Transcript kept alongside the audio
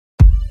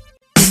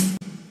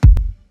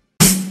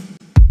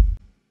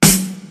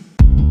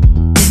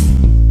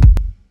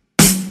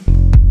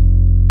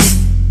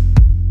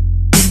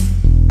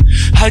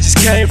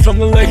came from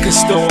the liquor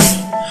store.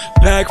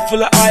 Bag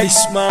full of ice,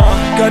 ma.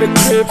 Got a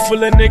crib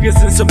full of niggas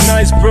and some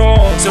nice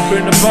bras. So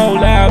bring the bowl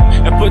out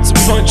and put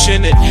some punch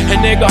in it. And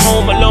nigga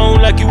home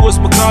alone like he was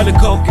Macaulay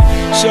Culkin.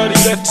 Shorty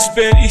left to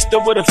spend Easter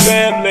with her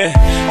family,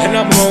 and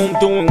I'm home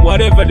doing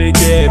whatever they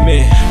did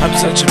me. I'm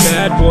such a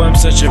bad boy, I'm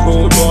such a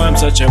rude boy, I'm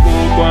such a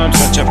rude boy, I'm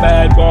such a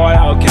bad boy.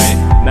 Okay,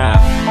 now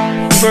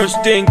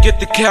first thing, get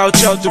the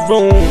couch out the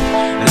room.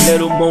 A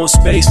little more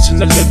space in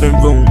the living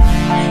room.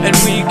 And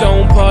we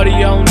gon'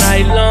 party all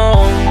night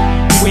long.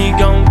 We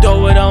gon'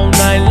 do it all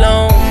night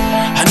long.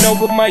 I know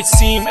it might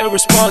seem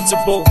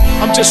irresponsible,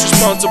 I'm just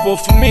responsible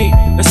for me,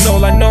 that's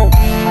all I know.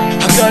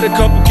 I got a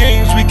couple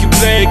games we can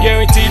play,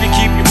 guaranteed to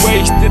keep you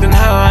wasted and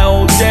high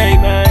all day,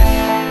 man.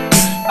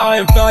 I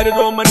invited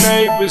all my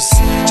neighbors,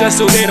 just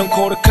so they don't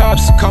call the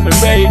cops to come and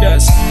raid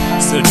us.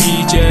 So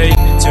DJ,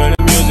 turn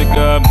the music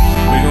up,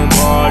 we gon'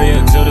 party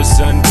until the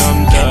sun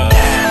comes up.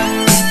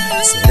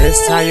 So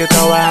this how you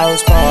throw a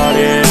house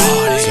party.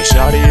 So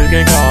shawty, you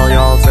can call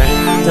your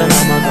friends and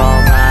I'ma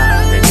call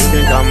mine, and you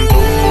can come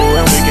through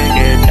and we can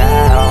get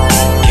down.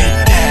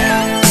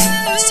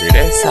 See,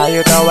 this how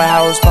you throw a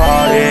house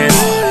party.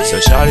 So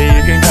shawty,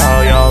 you can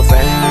call your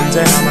friends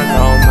and I'ma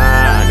call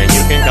mine, and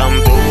you can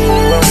come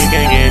through and we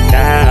can get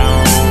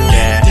down.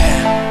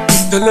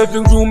 The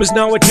living room is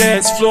now a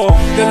dance floor.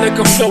 The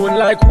liquor flowing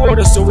like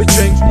water, so we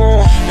drink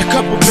more. A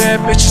couple bad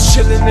bitches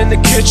chilling in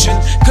the kitchen,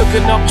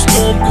 cooking up a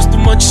storm cause the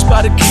munchies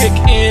about to kick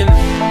in.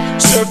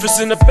 Surface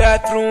in the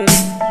bathroom,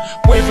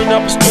 waving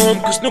up a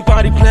storm cause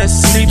nobody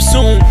plans to sleep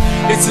soon.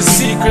 It's a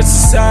secret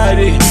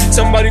society,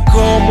 somebody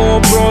call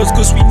more bros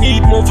cause we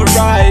need more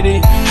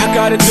variety. I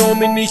got a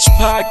dome in each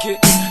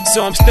pocket,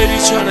 so I'm steady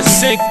trying to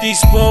sink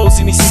these balls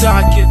in these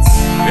sockets.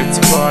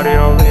 It's a party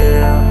over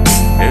here,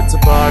 it's a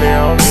party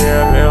over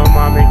here, little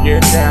mommy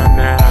get down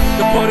now.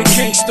 The party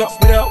can't stop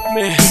without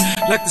me,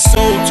 like the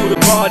soul to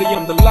the body,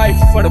 I'm the life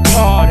for the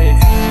party.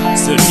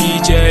 So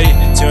DJ,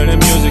 turn the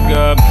music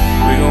up,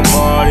 we gon'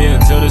 party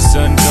until the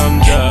sun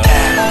comes up.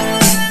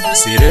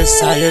 See, this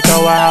how you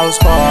throw a house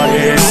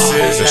party.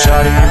 So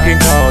shawty, you can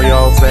call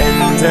your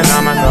friends and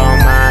I'ma call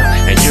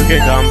mine, and you can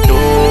come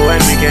through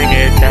and we can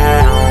get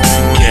down,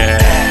 yeah.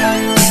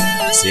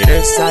 See,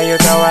 this how you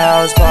throw a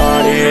house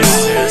party.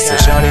 So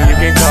shawty, you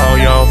can call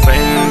your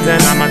friends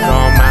and I'ma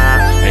call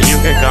mine, and you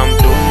can come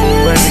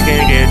through and we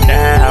can get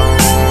down,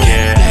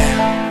 yeah.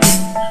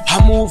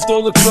 I moved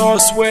all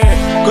across where,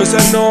 cause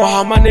I know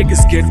how my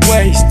niggas get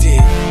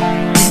wasted.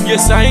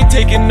 Yes, I ain't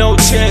taking no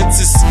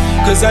chances,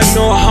 cause I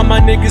know how my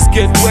niggas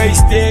get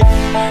wasted.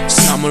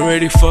 So I'm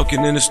already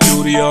fucking in the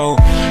studio,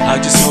 I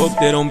just hope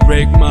they don't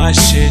break my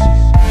shit.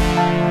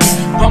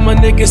 But my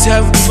niggas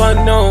having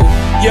fun, no.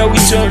 Yeah, we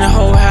turn the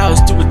whole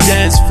house to a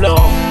dance floor.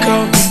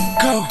 Go,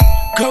 go,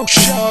 go,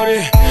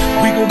 shorty,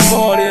 we gon'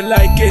 party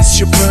like it's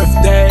your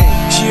birthday.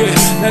 Yeah,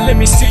 now let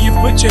me see you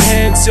put your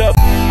hands up,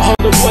 all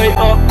the way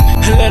up,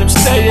 and let them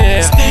stay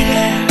there. Stay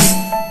there.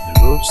 The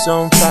roof's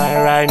on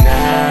fire right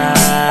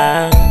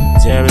now.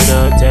 Tear it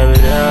up, tear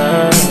it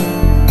up.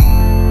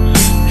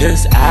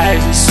 Cause I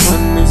just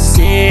wanna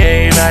see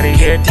everybody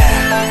get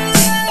down.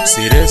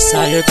 See, this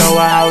how you throw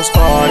a house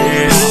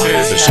party.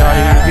 So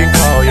shawty, you can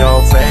call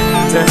your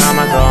friends and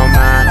I'ma call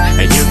mine,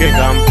 and you can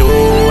come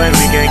through and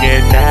we can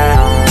get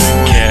down,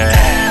 yeah.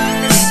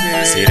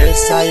 See,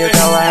 this how you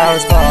throw a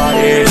house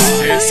party.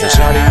 So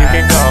shawty, you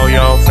can call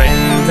your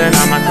friends and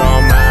I'ma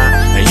call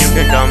mine, and you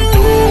can come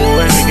through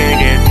and we can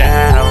get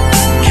down,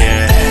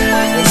 yeah.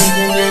 And we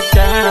can get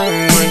down,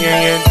 we can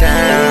get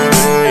down,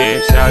 yeah.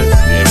 Shawty,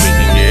 yeah, we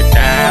can get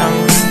down.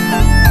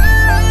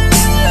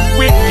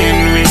 We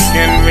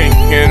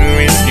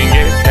can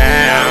get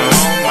down.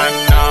 Oh my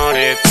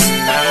naughty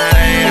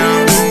tonight, oh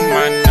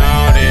my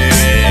naughty.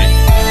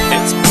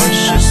 It's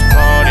Pusher's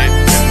party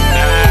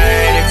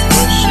tonight, it's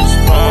Pusher's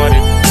party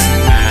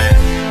tonight.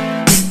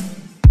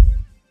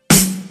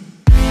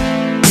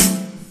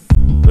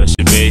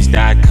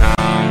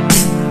 PusherBeats.com.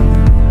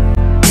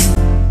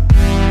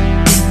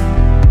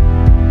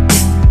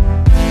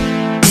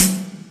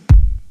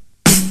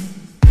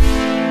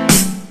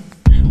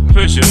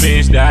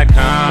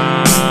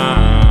 PusherBeats.com.